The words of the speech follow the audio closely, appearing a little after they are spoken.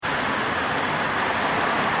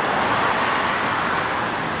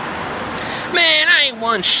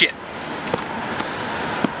one shit.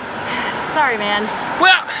 Sorry, man.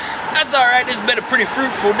 Well, that's alright. It's been a pretty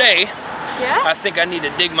fruitful day. Yeah? I think I need to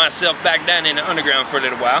dig myself back down in the underground for a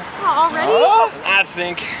little while. Oh, already? Oh, I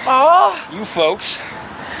think oh, you folks,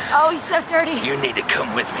 Oh, he's so dirty. you need to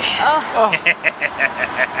come with me. Oh,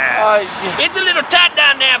 It's a little tight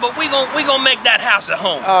down there, but we gonna make that house a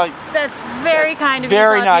home. that's very kind of you.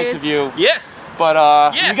 very Sawtooth. nice of you. Yeah. But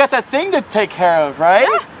Yeah. you got that thing to take care of, right?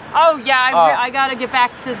 Yeah. Oh, yeah, I gotta get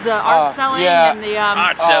back to the art selling yeah. and the,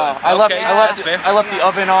 Art selling. I left Okay, I left that's fair. I left the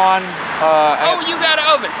oven on. Oh, you got an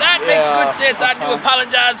oven. That makes Yeah, good sense. I do okay.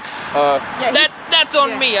 apologize. yeah, That's on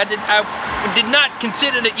yeah. me. I did not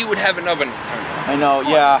consider that you would have an oven to turn on. I know,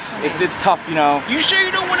 yeah. It's tough, you know. You sure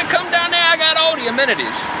you don't want to come down there? I got all the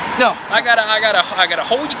amenities. No. I got a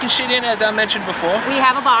hole you can shit in, as I mentioned before. we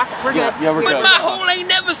have a box. We're Yeah, good. yeah, we're But good. my hole ain't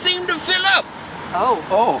never seemed to fill up. Oh.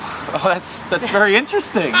 That's very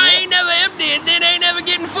interesting. I ain't never empty and it ain't never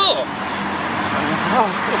getting full.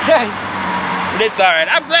 Oh, okay. But it's all right.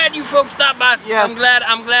 I'm glad you folks stopped by. Yes. I'm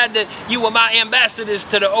glad that you were my ambassadors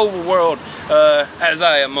to the overworld, as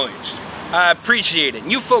I emerged. I appreciate it.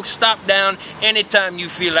 You folks stop down anytime you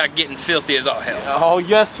feel like getting filthy as all hell. Oh,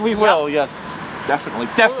 yes, we will. Yes. Definitely.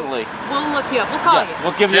 Definitely. We'll look you up. We'll call you.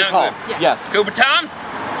 We'll give you a Sound call. good. Yeah. Yes. Cooper Tom?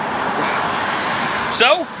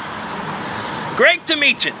 So, great to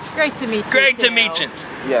meet you. Great to meet you. Great to too. meet you.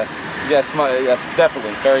 Yes. Yes,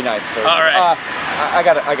 definitely. Very nice. Very All nice. right. I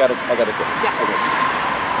gotta go. Yeah. Okay.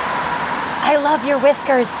 I love your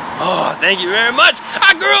whiskers. Oh, thank you very much.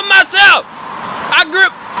 I grew up myself.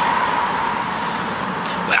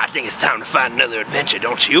 Well, I think it's time to find another adventure,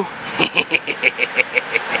 don't you?